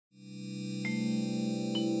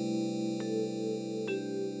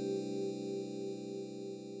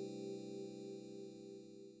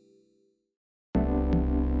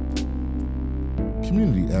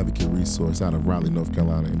community advocate resource out of Raleigh, North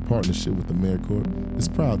Carolina, in partnership with AmeriCorps, is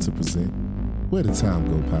proud to present Where the Time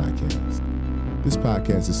Go podcast. This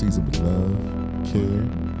podcast is seasoned with love, care,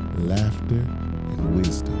 laughter, and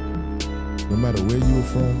wisdom. No matter where you are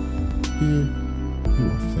from, here you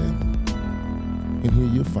are family. In here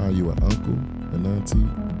you'll find you an uncle, an auntie,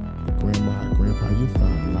 a grandma, a grandpa. You'll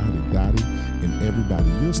find Lottie Dottie, and everybody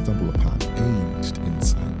you'll stumble upon aged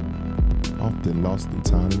insight, often lost through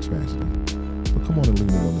time and tragedy. But come on and lean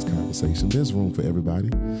in on this conversation. There's room for everybody.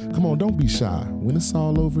 Come on, don't be shy. When it's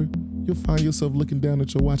all over, you'll find yourself looking down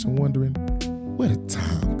at your watch and wondering, where did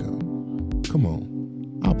time go? Come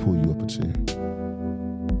on, I'll pull you up a chair.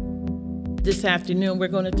 This afternoon, we're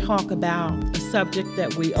going to talk about a subject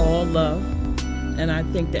that we all love, and I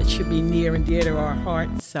think that should be near and dear to our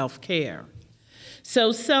heart, self-care.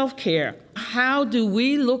 So self-care, how do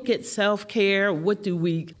we look at self-care?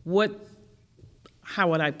 How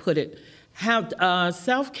would I put it? How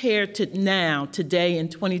self-care today in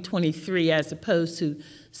 2023 as opposed to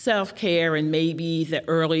self-care in maybe the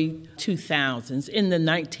early 2000s, in the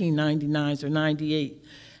 1999s or 98.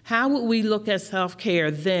 How would we look at self-care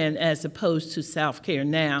then as opposed to self-care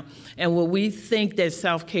now? And will we think that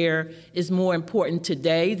self-care is more important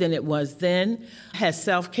today than it was then? Has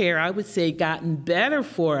self-care, I would say, gotten better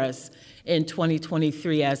for us in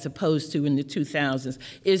 2023 as opposed to in the 2000s?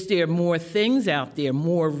 Is there more things out there,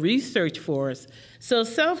 more research for us? So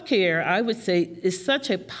self-care, I would say, is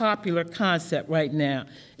such a popular concept right now,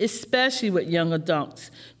 especially with young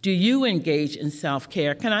adults. Do you engage in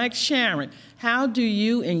self-care? Can I ask Sharon, how do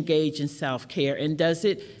you engage in self-care? And does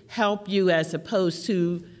it help you as opposed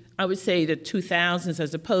to, I would say, the 2000s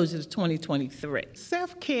as opposed to the 2023?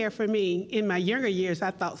 Self-care for me, in my younger years,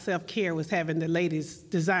 I thought self-care was having the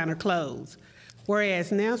latest designer clothes.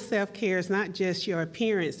 Whereas now self-care is not just your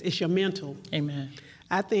appearance, it's your mental. Amen.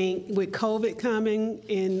 I think with COVID coming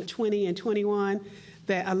in 20 and 21,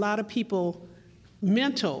 that a lot of people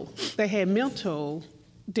they had mental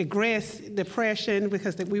depression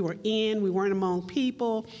because we weren't among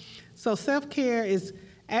people. So self-care is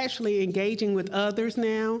actually engaging with others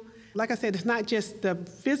now. Like I said, it's not just the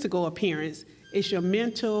physical appearance, it's your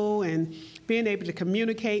mental and being able to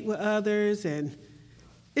communicate with others, and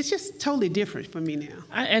it's just totally different for me now.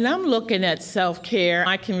 And I'm looking at self-care.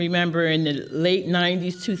 I can remember in the late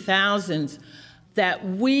 90s, 2000s, that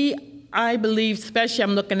I believe, especially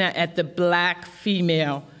I'm looking at the black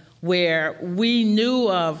female, where we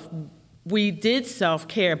did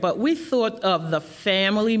self-care, but we thought of the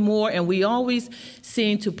family more, and we always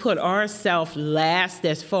seemed to put ourselves last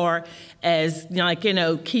as far as,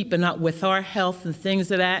 keeping up with our health and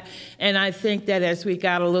things of that. And I think that as we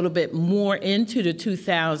got a little bit more into the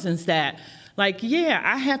 2000s, that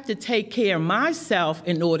I have to take care of myself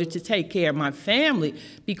in order to take care of my family,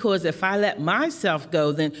 because if I let myself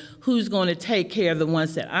go, then who's going to take care of the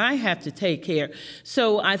ones that I have to take care of?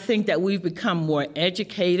 So I think that we've become more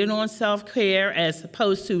educated on self-care as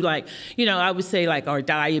opposed to I would say our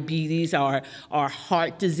diabetes, our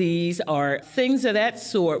heart disease, or things of that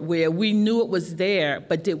sort where we knew it was there,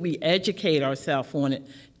 but did we educate ourselves on it?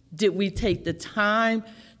 Did we take the time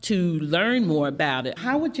to learn more about it?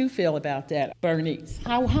 How would you feel about that, Bernice?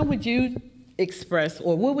 How would you express,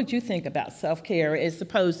 or what would you think about self-care as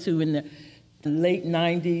opposed to in the late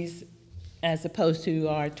 90s as opposed to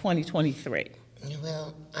our 2023?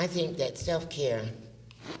 Well, I think that self-care,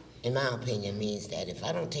 in my opinion, means that if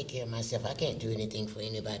I don't take care of myself, I can't do anything for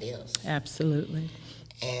anybody else. Absolutely.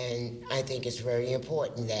 And I think it's very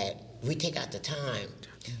important that we take out the time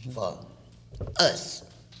for us,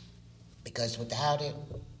 because without it,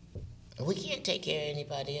 we can't take care of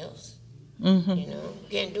anybody else. Mm-hmm. We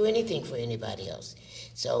can't do anything for anybody else.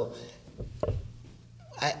 So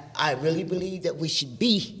I really believe that we should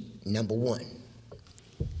be number one.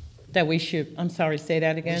 That we should, I'm sorry, say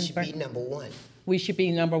that again. We should be number one. We should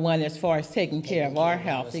be number one as far as taking care of our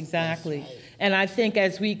health, exactly. Right. And I think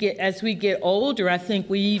as we get older, I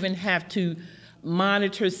think we even have to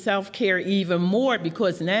monitor self-care even more,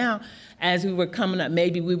 because now, as we were coming up,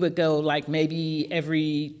 maybe we would go maybe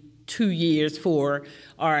every 2 years for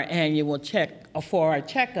our annual for our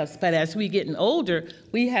checkups. But as we getting older,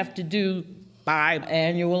 we have to do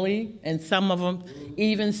biannually, and some of them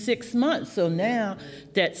even 6 months. So now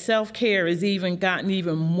that self-care is gotten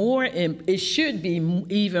even more, it should be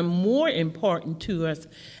even more important to us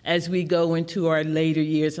as we go into our later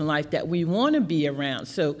years in life, that we want to be around.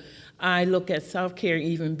 So I look at self-care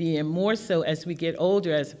even being more so as we get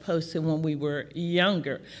older as opposed to when we were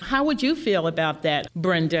younger. How would you feel about that,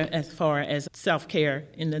 Brenda, as far as self-care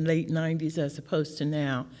in the late 90s as opposed to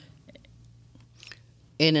now?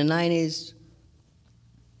 In the 90s,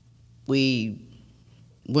 we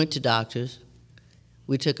went to doctors.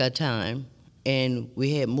 We took our time, and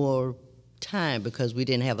we had more time because we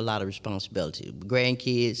didn't have a lot of responsibility.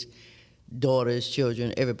 Grandkids, daughters,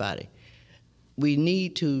 children, everybody. We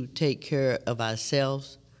need to take care of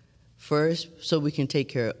ourselves first so we can take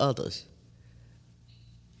care of others.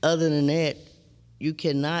 Other than that, you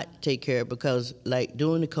cannot take care because, like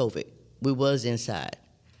during the COVID, we was inside.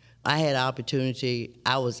 I had opportunity,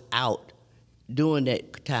 I was out during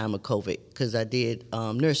that time of COVID because I did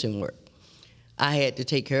nursing work. I had to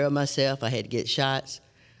take care of myself, I had to get shots,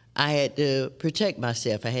 I had to protect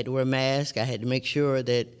myself, I had to wear a mask, I had to make sure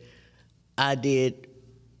that I did,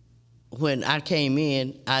 when I came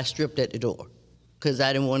in, I stripped at the door because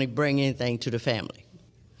I didn't want to bring anything to the family.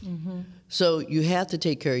 Mm-hmm. So you have to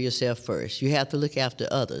take care of yourself first. You have to look after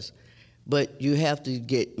others. But you have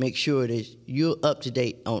to make sure that you're up to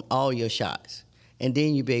date on all your shots. And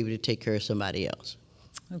then you'll be able to take care of somebody else.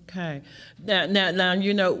 Okay. Now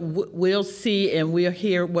you know, we'll see and we'll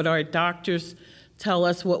hear what our doctors tell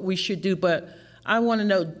us what we should do. But I want to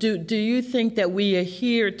know, do you think that we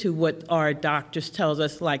adhere to what our doctors tells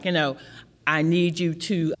us? Like, you know, I need you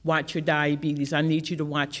to watch your diabetes. I need you to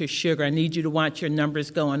watch your sugar. I need you to watch your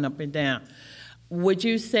numbers going up and down. Would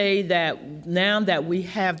you say that now that we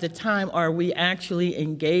have the time, are we actually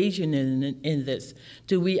engaging in this?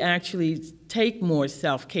 Do we actually take more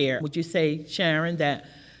self-care? Would you say, Sharon, that...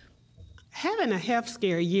 Having a health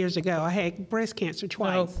scare years ago, I had breast cancer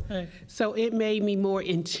twice. Oh, okay. So it made me more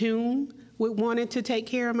in tune with wanting to take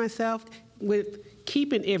care of myself, with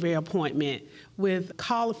keeping every appointment, with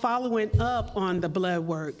following up on the blood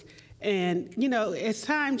work. And, you know, it's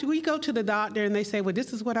times we go to the doctor and they say, well,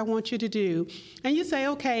 this is what I want you to do. And you say,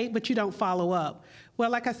 okay, but you don't follow up. Well,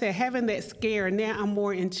 like I said, having that scare, now I'm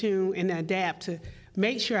more in tune and adapt to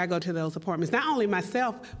make sure I go to those appointments. Not only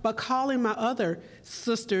myself, but calling my other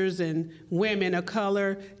sisters and women of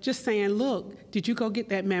color, just saying, look, did you go get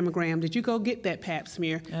that mammogram? Did you go get that pap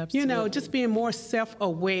smear? Absolutely. You know, just being more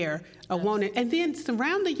self-aware of wanting, and then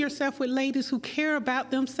surrounding yourself with ladies who care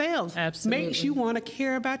about themselves. Absolutely. Makes you want to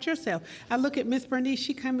care about yourself. I look at Miss Bernice,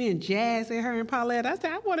 she come in jazzy, her and Paulette. I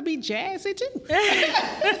said, I want to be jazzy too.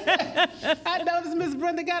 I noticed Miss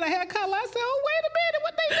Brenda got a hair color. I said, oh, wait a minute,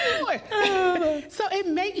 what they doing? So it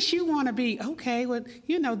makes you want to be, okay, well,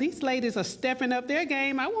 you know, these ladies are stepping up their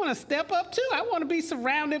game. I want to step up too. I want to be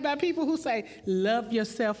surrounded by people who say, love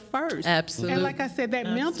yourself first. Absolutely. And like I said, that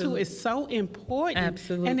mental is so important.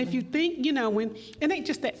 Absolutely. And if you think, you know, when it ain't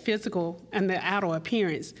just that physical and the outer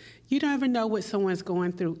appearance, you don't ever know what someone's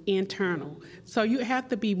going through internal. So you have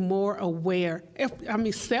to be more aware,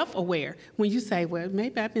 self-aware. When you say, well,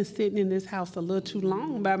 maybe I've been sitting in this house a little too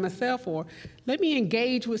long by myself, or let me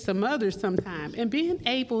engage with some others sometime. And being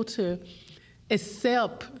able to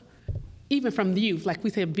accept, even from the youth, like we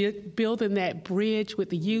said, building that bridge with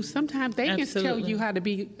the youth, sometimes they can tell you how to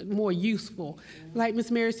be more useful. Like Miss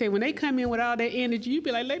Mary said, when they come in with all that energy, you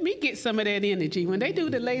be like, let me get some of that energy. When they do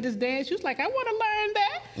the latest dance, you're like, I want to learn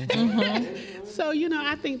that. Mm-hmm. So, you know,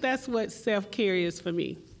 I think that's what self-care is for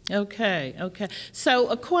me. Okay. So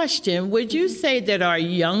a question, would you say that our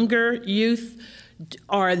younger youth,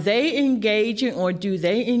 are they engaging, or do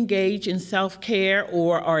they engage in self-care,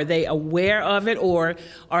 or are they aware of it, or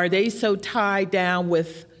are they so tied down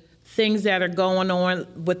with things that are going on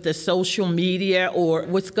with the social media or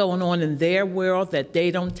what's going on in their world that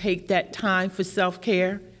they don't take that time for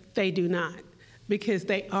self-care? They do not, because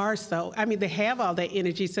they are they have all that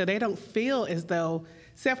energy, so they don't feel as though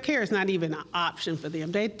self-care is not even an option for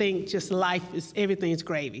them. They think just everything's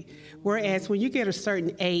gravy. Whereas when you get a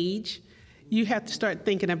certain age, you have to start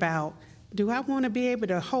thinking about, do I want to be able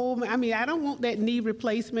to hold, I don't want that knee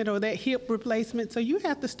replacement or that hip replacement. So you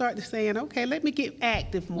have to start saying, okay, let me get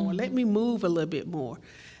active more. Mm-hmm. Let me move a little bit more.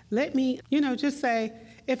 Let me, just say,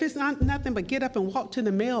 if it's not nothing but get up and walk to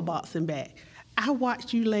the mailbox and back. I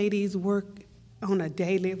watch you ladies work on a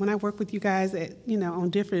daily, when I work with you guys at, on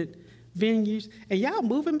different venues, and y'all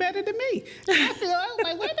moving better than me. I feel, I was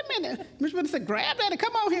like, wait a minute. Miss Brenda said, grab that and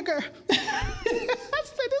come on here, girl. I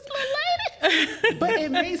said, this little lady. But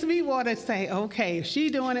it makes me want to say, okay, if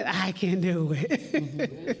she's doing it, I can do it.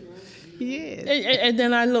 Mm-hmm. Yes. And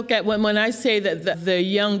then I look at when I say that the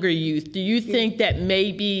younger youth, do you think that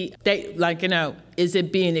maybe they, is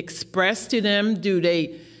it being expressed to them?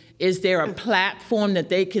 Is there a platform that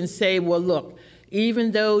they can say, well, look,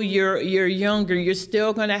 even though you're younger, you're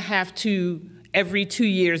still going to have to every 2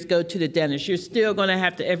 years go to the dentist. You're still going to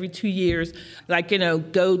have to every 2 years,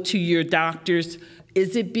 go to your doctor's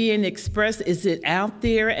is it being expressed? Is it out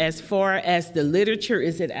there as far as the literature?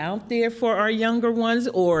 Is it out there for our younger ones?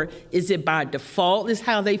 Or is it by default is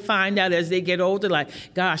how they find out as they get older? Like,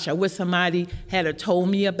 gosh, I wish somebody had told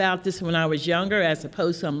me about this when I was younger as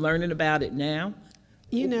opposed to I'm learning about it now?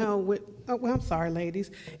 You know, I'm sorry,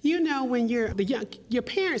 ladies. You know, when you're your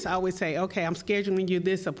parents always say, okay, I'm scheduling you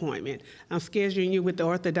this appointment. I'm scheduling you with the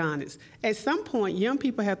orthodontist. At some point, young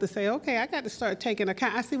people have to say, okay, I got to start taking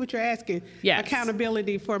account. I see what you're asking. Yes.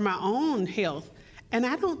 Accountability for my own health. And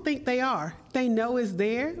I don't think they are. They know it's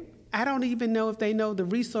there. I don't even know if they know the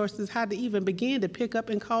resources, how to even begin to pick up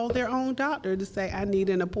and call their own doctor to say, I need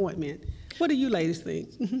an appointment. What do you ladies think?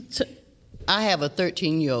 So, I have a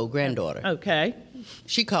 13-year-old granddaughter. okay.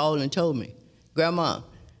 She called and told me, Grandma,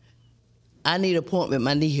 I need an appointment.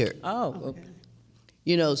 My knee hurt. Oh, Okay.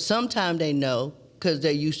 You know, sometimes they know because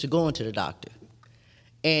they're used to going to the doctor.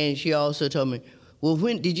 And she also told me, well,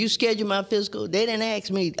 when did you schedule my physical? They didn't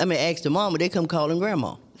ask me. I mean, ask the mama. They come calling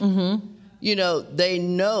Grandma. Mm-hmm. You know, they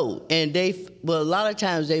know. And well, a lot of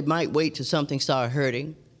times they might wait till something started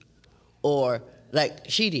hurting. Or like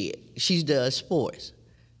she did. She does sports.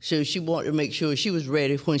 So she wanted to make sure she was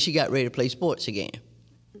ready when she got ready to play sports again.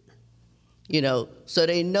 You know, so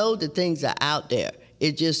they know that things are out there.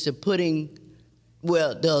 It's just the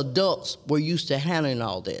adults were used to handling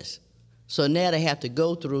all this. So now they have to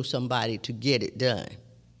go through somebody to get it done.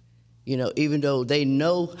 You know, even though they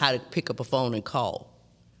know how to pick up a phone and call.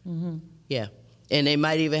 Mm-hmm. Yeah. And they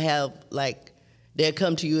might even have, like, they'll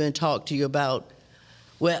come to you and talk to you about,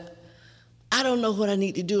 well, I don't know what I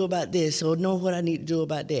need to do about this or know what I need to do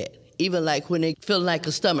about that. Even like when they feel like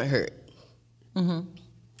a stomach hurt.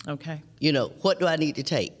 Mm-hmm. Okay. You know, what do I need to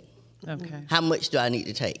take? Okay. How much do I need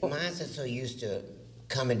to take? Mine are so used to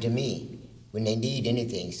coming to me when they need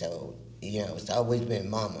anything. So, you know, it's always been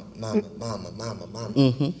mama, mama, mama, mama, mama.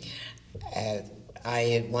 Mm-hmm.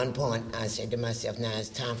 At one point, I said to myself, now it's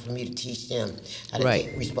time for me to teach them how to Right.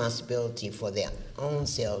 take responsibility for their own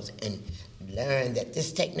selves and learn that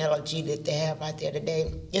this technology that they have out there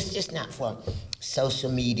today, it's just not for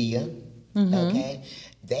social media, okay?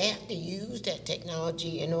 They have to use that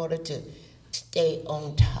technology in order to stay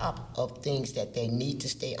on top of things that they need to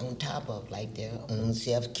stay on top of, like their own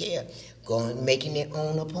self-care, making their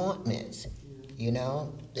own appointments, you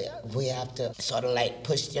know? We have to sort of like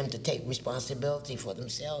push them to take responsibility for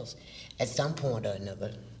themselves at some point or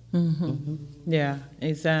another. Mm-hmm. Yeah,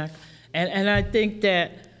 exactly. And I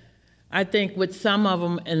think with some of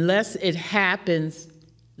them, unless it happens,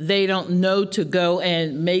 they don't know to go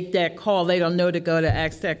and make that call. They don't know to go to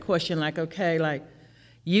ask that question like, okay, like,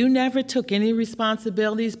 you never took any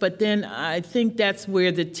responsibilities, but then I think that's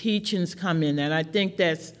where the teachings come in. And I think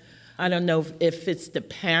I don't know if it's the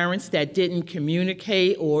parents that didn't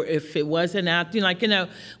communicate or if it wasn't out there. Like, you know,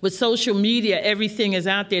 with social media, everything is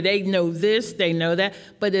out there. They know this, they know that.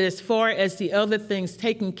 But as far as the other things,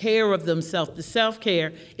 taking care of themselves, the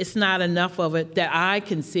self-care, it's not enough of it that I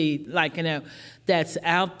can see, like, you know, that's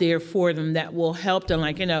out there for them that will help them,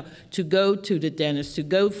 like, you know, to go to the dentist, to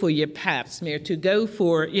go for your pap smear, to go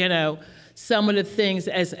for, you know, some of the things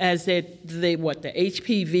as the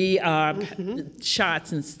HPV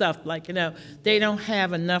shots and stuff, like, you know, they don't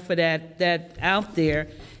have enough of that out there.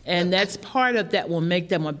 And that's part of that will make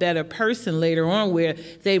them a better person later on, where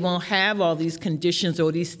they won't have all these conditions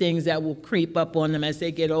or these things that will creep up on them as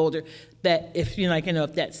they get older. That if, you know, like, you know,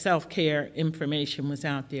 if that self-care information was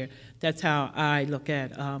out there, that's how I look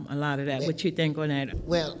at a lot of that. What you think on that?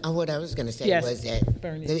 Well, what I was going to say Yes, was that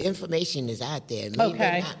Bernie. the information is out there. It Okay.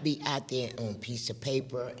 may not be out there on a piece of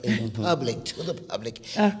paper in the public, to the public.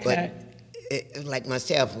 Okay. But like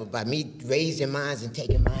myself, by me raising mine and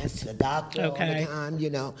taking mine to the doctor all Okay. the time, you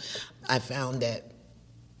know, I found that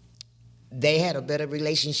they had a better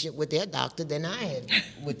relationship with their doctor than I had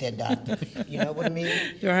with their doctor. You know what I mean?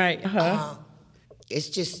 Right. Uh-huh. It's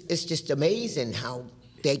just amazing how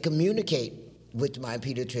they communicate with my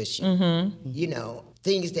pediatrician. Mm-hmm. You know,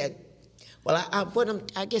 things that, well,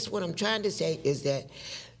 I guess what I'm trying to say is that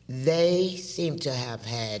they seem to have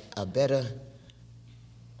had a better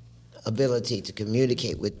ability to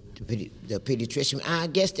communicate with the pediatrician. I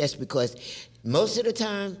guess that's because most of the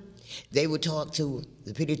time they would talk to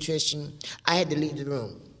the pediatrician. I had to leave the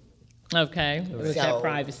room. Okay. It was that So,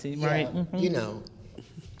 privacy, yeah, right? Mm-hmm. You know,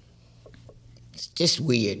 it's just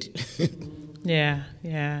weird. Yeah,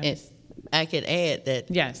 yeah. And I can add that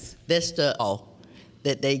Yes. that's the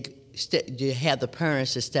that you have the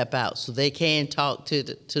parents to step out so they can talk to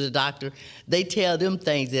the doctor. They tell them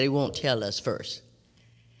things that they won't tell us first.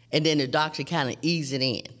 And then the doctor kind of ease it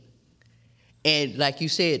in. And like you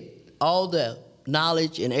said, all the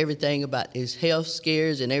knowledge and everything about his health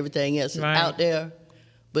scares and everything else is Right. out there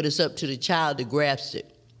but it's up to the child to grasp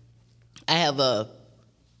it. I have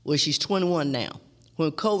she's 21 now.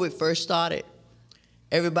 When COVID first started,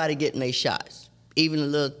 everybody getting their shots, even a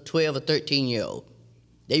little 12 or 13-year-old.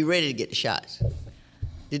 They ready to get the shots.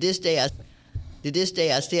 To this day,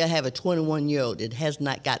 I still have a 21-year-old that has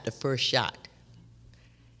not got the first shot.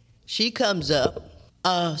 She comes up,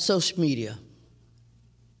 social media.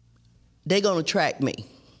 They're gonna track me.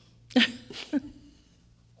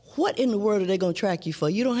 What in the world are they gonna track you for?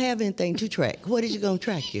 You don't have anything to track. What is it gonna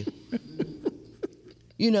track you?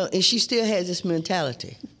 And she still has this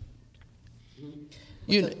mentality.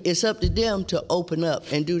 It's up to them to open up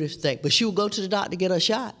and do this thing. But she will go to the doctor to get her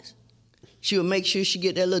shots. She will make sure she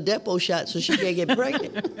get that little depot shot so she can't get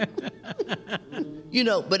pregnant.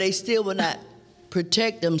 But they still will not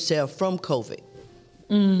protect themselves from COVID.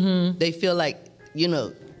 Mm-hmm. They feel like,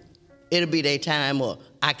 it'll be their time or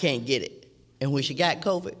I can't get it. And when she got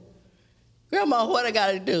COVID, Grandma, what I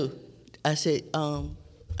got to do? I said,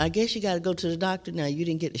 I guess you got to go to the doctor now. You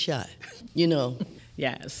didn't get the shot,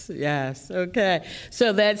 Yes. Okay.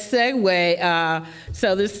 So that segue,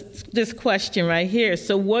 so this question right here.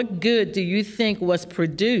 So what good do you think was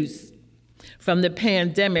produced from the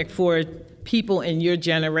pandemic for people in your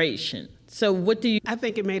generation? So what do you... I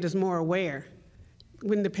think it made us more aware.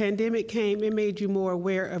 When the pandemic came, it made you more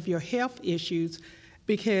aware of your health issues,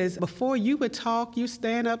 because before you would talk, you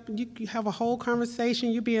stand up, you have a whole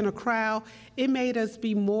conversation, you be in a crowd. It made us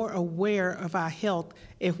be more aware of our health.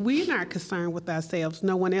 If we're not concerned with ourselves,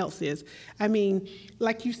 no one else is. I mean,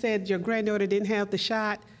 like you said, your granddaughter didn't have the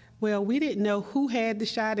shot. Well, we didn't know who had the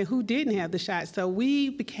shot and who didn't have the shot. So we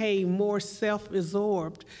became more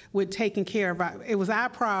self-absorbed with taking care of it was our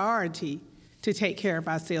priority to take care of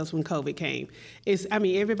ourselves when COVID came.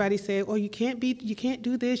 Everybody said, "Oh, you can't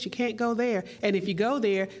do this, you can't go there." And if you go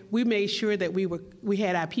there, we made sure that we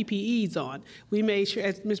had our PPEs on. We made sure,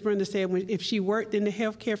 as Ms. Brenda said, if she worked in the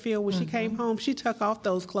healthcare field, when she came home, she took off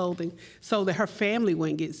those clothing so that her family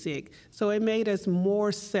wouldn't get sick. So it made us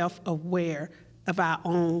more self-aware of our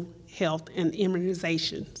own health and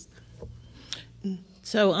immunizations.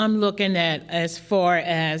 So I'm looking at, as far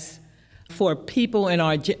as for people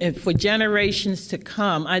for generations to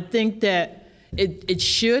come, I think that it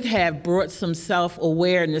should have brought some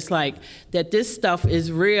self-awareness, like that this stuff is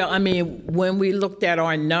real. I mean, when we looked at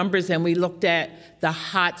our numbers and we looked at the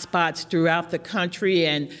hot spots throughout the country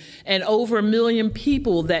and over 1 million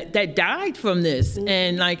people that died from this. Mm-hmm.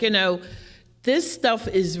 And this stuff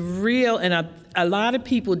is real, and a lot of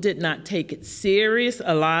people did not take it serious.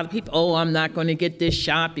 A lot of people, I'm not going to get this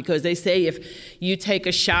shot because they say if you take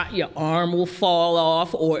a shot, your arm will fall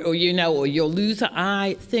off, or you'll lose an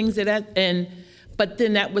eye, things of that. But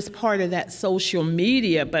then that was part of that social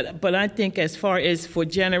media. But I think as far as for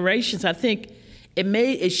generations, I think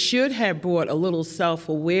it should have brought a little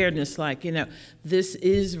self-awareness, like, this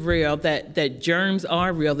is real, that germs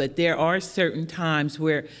are real, that there are certain times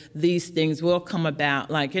where these things will come about,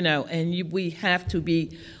 we have to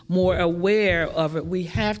be more aware of it. We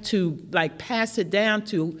have to, pass it down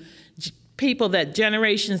to people, that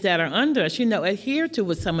generations that are under us, adhere to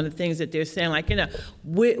with some of the things that they're saying.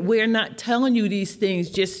 We're not telling you these things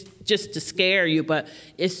just to scare you, but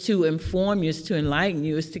it's to inform you, it's to enlighten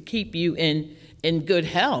you, it's to keep you in good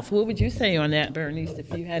health. What would you say on that, Bernice, if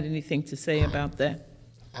you had anything to say about that?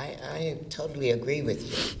 I totally agree with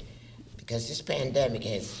you, because this pandemic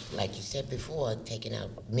has, like you said before, taken out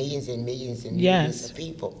millions and millions and millions of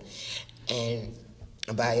people. And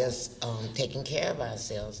by us taking care of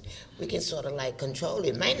ourselves, we can sort of control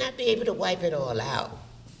it. Might not be able to wipe it all out,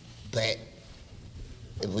 but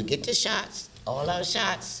if we get the shots, all our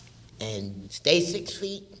shots, and stay 6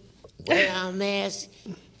 feet, wear our masks,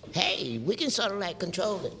 hey, we can sort of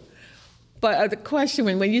control it. But the question,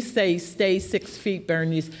 when you say stay 6 feet,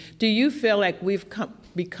 Bernice, do you feel like we've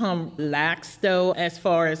become lax, though, as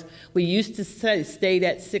far as we used to stay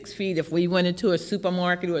at 6 feet if we went into a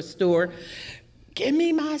supermarket or a store? Give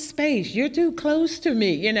me my space. You're too close to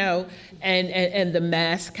me, and the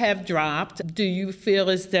masks have dropped. Do you feel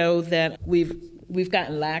as though that we've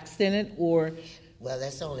gotten lax in it, or? Well,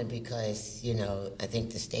 that's only because, I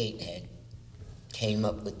think the state had came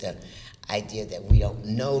up with the idea that we don't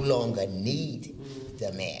no longer need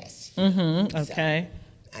the mask. Mm-hmm. Okay.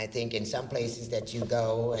 So I think in some places that you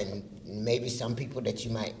go, and maybe some people that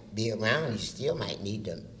you might be around, you still might need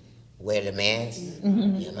to wear the mask.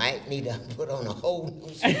 Mm-hmm. You might need to put on a whole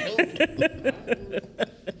new suit.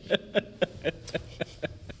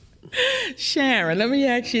 Sharon, let me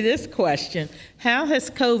ask you this question. How has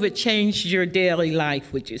COVID changed your daily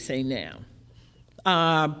life, would you say now?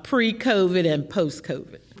 Pre-COVID and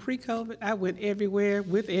post-COVID? pre-COVID, I went everywhere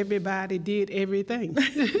with everybody, did everything.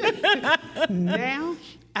 Now,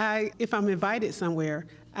 if I'm invited somewhere,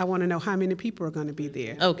 I want to know how many people are going to be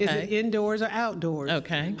there. Okay. Is it indoors or outdoors?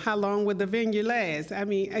 Okay. How long will the venue last? I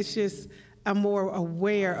mean, it's just, I'm more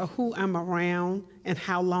aware of who I'm around and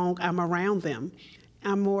how long I'm around them.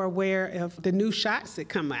 I'm more aware of the new shots that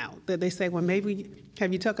come out, that they say, well, maybe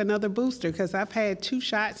have you took another booster? Because I've had 2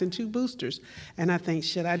 shots and 2 boosters. And I think,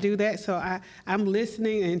 should I do that? So I'm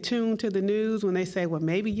listening and tuned to the news when they say, well,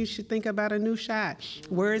 maybe you should think about a new shot.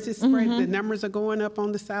 Where is it spread? The numbers are going up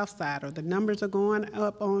on the south side, or the numbers are going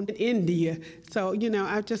up on India. So,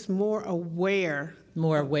 I'm just more aware.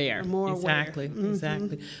 More aware. Exactly.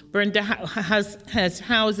 Exactly. Brenda, how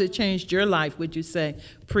has it changed your life, would you say,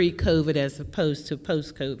 pre-COVID as opposed to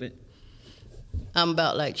post-COVID? I'm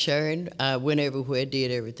about like Sharon. I went everywhere, did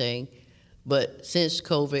everything. But since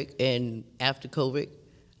COVID and after COVID,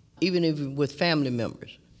 even with family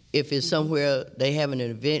members, if it's somewhere they having an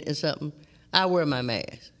event or something, I wear my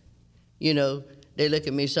mask. They look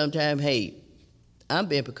at me sometimes, hey, I'm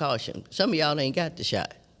being precaution. Some of y'all ain't got the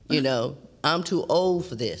shot, I'm too old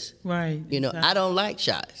for this. Right. Exactly. I don't like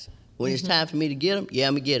shots. When it's time for me to get them, I'm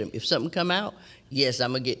going to get them. If something come out, yes,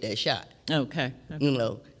 I'm going to get that shot. Okay.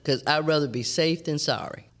 Because I'd rather be safe than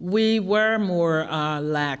sorry. We were more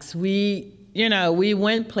lax. We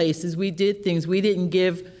went places, we did things. We didn't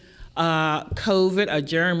give COVID, a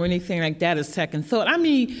germ, or anything like that a second thought. I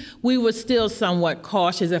mean, we were still somewhat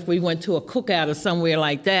cautious if we went to a cookout or somewhere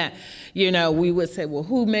like that. We would say, well,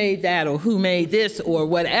 who made that, or who made this, or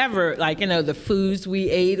whatever, the foods we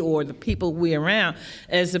ate or the people we around.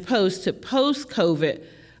 As opposed to post-COVID,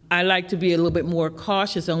 I like to be a little bit more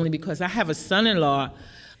cautious, only because I have a son-in-law.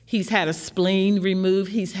 He's had a spleen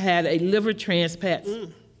removed. He's had a liver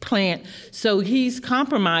transplant. So he's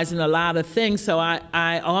compromising a lot of things. So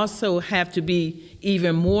I also have to be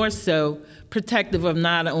even more so protective of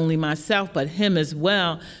not only myself, but him as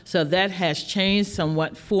well. So that has changed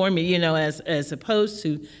somewhat for me, as opposed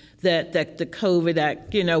to that the COVID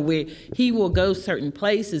act, where he will go certain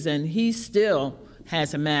places and he still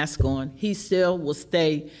has a mask on. He still will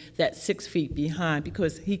stay that 6 feet behind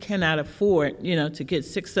because he cannot afford, to get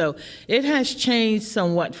sick. So it has changed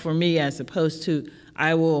somewhat for me, as opposed to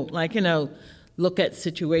I will, look at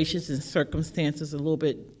situations and circumstances a little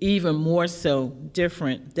bit even more so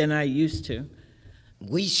different than I used to.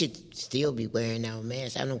 We should still be wearing our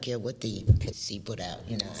masks. I don't care what the CDC put out.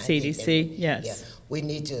 CDC, yes. Yeah, we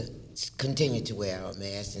need to continue to wear our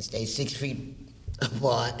masks and stay 6 feet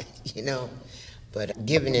apart, But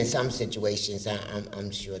given in some situations,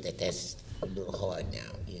 I'm sure that's a little hard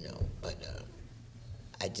now, But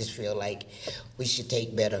I just feel like we should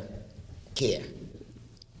take better care.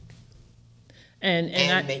 And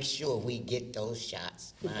make sure we get those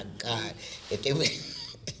shots. My God,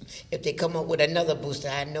 if they come up with another booster,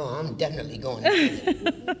 I know I'm definitely going to get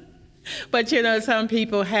it. But some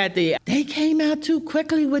people they came out too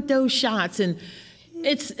quickly with those shots, and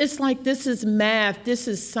it's like, this is math, this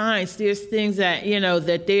is science. There's things that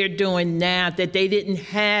that they're doing now that they didn't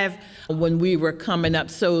have when we were coming up.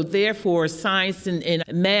 So therefore, science and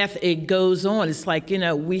math, it goes on. It's like,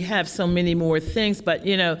 we have so many more things, but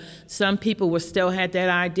some people will still have that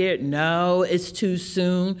idea. No, it's too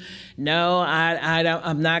soon. No,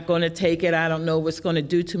 I'm not going to take it. I don't know what's going to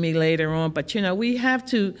do to me later on. But we have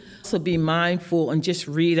to also be mindful and just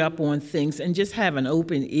read up on things and just have an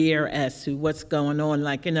open ear as to what's going on,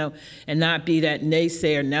 and not be that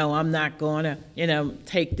naysayer. No, I'm not going to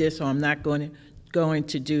take this, or I'm not going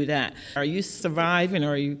to do that. Are you surviving,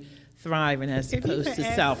 or are you thriving, as opposed to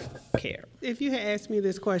self-care? If you had asked me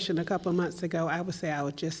this question a couple of months ago, I would say I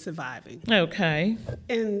was just surviving. Okay.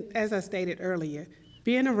 And as I stated earlier,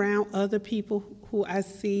 being around other people who I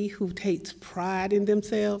see who takes pride in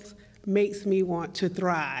themselves makes me want to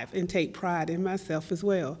thrive and take pride in myself as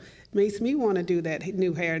well. Makes me want to do that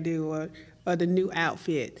new hairdo or the new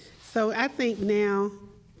outfit. So I think now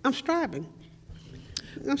I'm striving.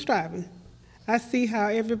 I see how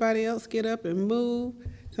everybody else get up and move.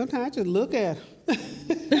 Sometimes I just look at them.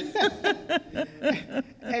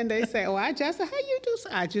 And they say, oh, how you do so?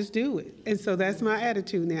 I just do it. And so that's my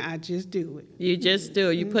attitude now. I just do it. You just do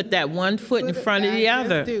it. You put that one foot in front of the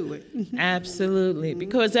other. I just do it. Absolutely.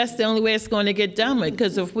 Because that's the only way it's going to get done.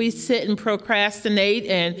 Because if we sit and procrastinate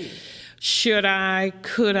and should I,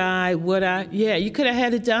 could I, would I? Yeah, you could have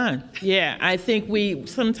had it done. Yeah, I think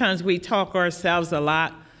sometimes we talk ourselves a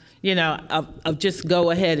lot, of just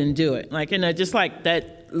go ahead and do it. Just like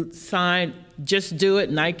that sign, just do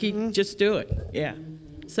it, Nike, just do it. Yeah.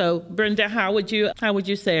 So, Brenda, how would you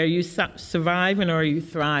say, are you surviving or are you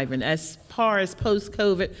thriving as far as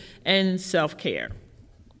post-COVID and self-care?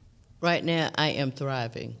 Right now, I am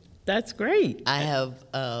thriving. That's great. I have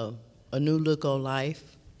a new look on life.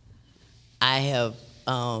 I have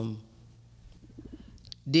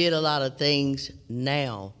did a lot of things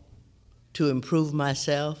now to improve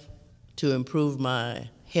myself, to improve my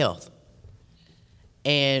health.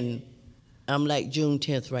 And I'm like June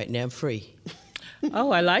 10th right now, I'm free.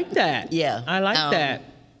 Oh, I like that. Yeah. I like that.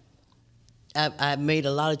 I've made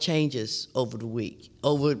a lot of changes over the week,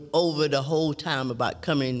 over the whole time about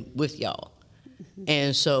coming with y'all.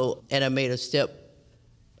 And so, and I made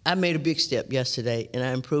a big step yesterday, and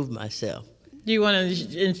I improved myself. Do you want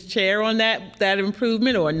to share on that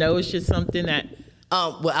improvement, or no, it's just something that...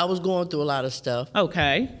 Well, I was going through a lot of stuff.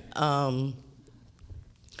 Okay.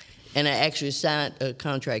 And I actually signed a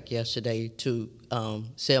contract yesterday to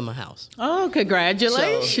sell my house. Oh,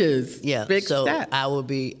 congratulations. So, yeah. Big so step. I will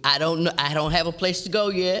be, I don't have a place to go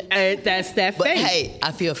yet. That's that But faith. hey,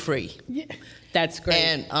 I feel free. Yeah. That's great.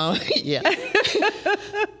 And yeah.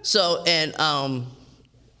 So, and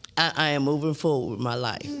I am moving forward with my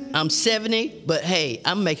life. I'm 70, but hey,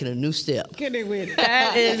 I'm making a new step. Get it with it.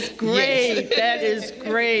 That is great. Yes. That is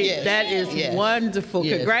great. Yes. That is Yes. wonderful.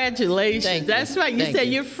 Yes. Congratulations. Thank you. That's right. You Thank said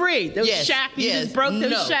you. you're free. Those Yes. shackles, you Yes. just broke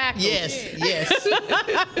those No. shackles. Yes. Yes.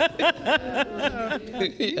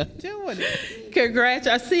 Doing it. Congrats.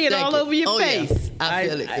 I see it Thank all you. over your Oh, yeah. face. I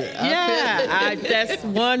feel it. I Yeah, that's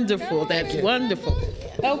wonderful. That's wonderful.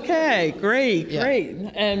 Okay, great, Yeah. great.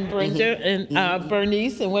 And Brenda and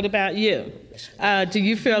Bernice, and what about you? Do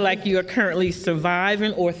you feel like you are currently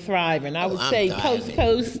surviving or thriving? I would I'm say thriving.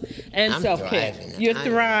 post and I'm self-care. thriving. You're I'm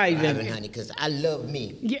thriving. honey, because I love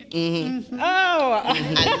me. Yeah. Oh,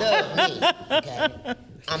 I love me. Okay?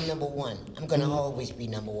 I'm number one. I'm going to always be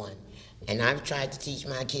number one. And I've tried to teach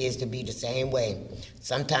my kids to be the same way.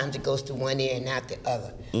 Sometimes it goes to one ear and not the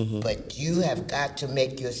other. But you have got to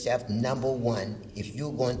make yourself number one if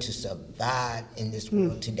you're going to survive in this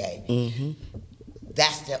world today.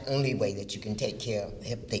 That's the only way that you can take care of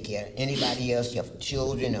anybody else, your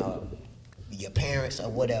children or your parents or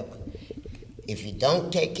whatever. If you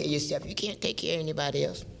don't take care of yourself, you can't take care of anybody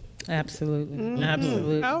else. absolutely,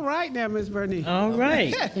 absolutely. All right now, Miss Bernice. All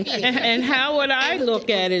right. And how would I look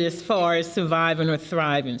at it as far as surviving or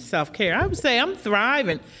thriving? Self-care. I would say I'm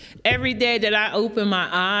thriving. Every day that I open my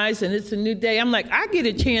eyes and it's a new day, I'm like, I get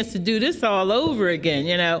a chance to do this all over again,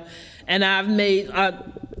 you know? And I've made,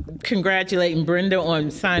 congratulating Brenda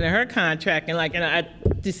on signing her contract, and I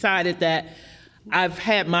decided that I've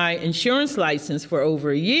had my insurance license for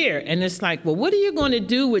over a year, and it's like, well, what are you going to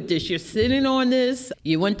do with this? You're sitting on this,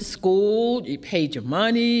 you went to school, you paid your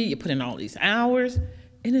money, you put in all these hours,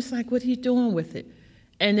 and it's like, what are you doing with it?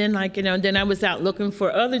 And then then I was out looking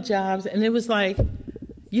for other jobs, and it was like,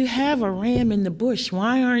 you have a ram in the bush.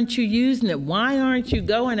 Why aren't you using it? Why aren't you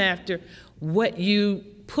going after what you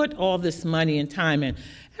put all this money and time in?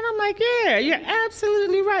 And I'm like, yeah, you're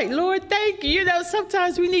absolutely right. Lord, thank you. You know,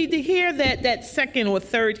 sometimes we need to hear that second or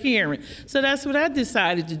third hearing. So that's what I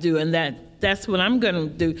decided to do, and that's what I'm going to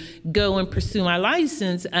do, go and pursue my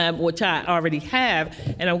license, which I already have,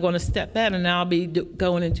 and I'm going to step out, and I'll be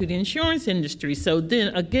going into the insurance industry. So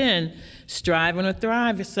then, again, striving or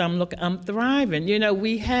thriving. So I'm thriving. You know,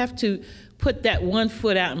 we have to put that one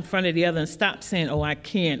foot out in front of the other and stop saying, oh, I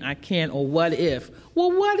can't, or what if?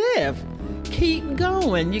 Well, what if? Keep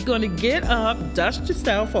going. You're going to get up, dust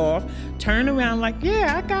yourself off, turn around like,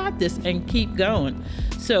 yeah, I got this, and keep going.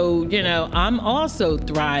 So, you know, I'm also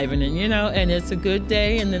thriving, and, you know, and it's a good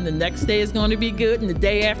day, and then the next day is going to be good, and the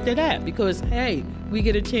day after that, because, hey, we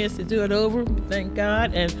get a chance to do it over, thank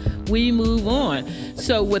God, and we move on.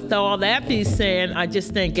 So with all that being said, I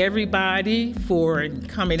just thank everybody for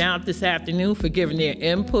coming out this afternoon, for giving their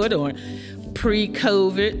input on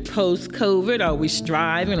pre-COVID, post-COVID. Are we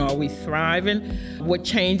striving? Are we thriving? What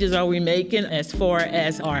changes are we making as far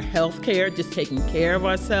as our health care, just taking care of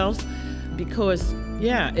ourselves? Because,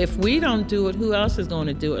 yeah, if we don't do it, who else is going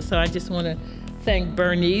to do it? So I just want to thank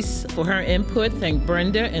Bernice for her input, thank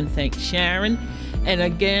Brenda, and thank Sharon. And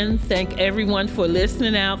again, thank everyone for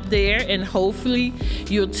listening out there, and hopefully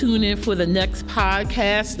you'll tune in for the next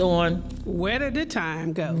podcast on Where did the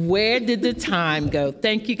time go? Where Did the Time Go?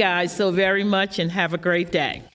 Thank you guys so very much, and have a great day.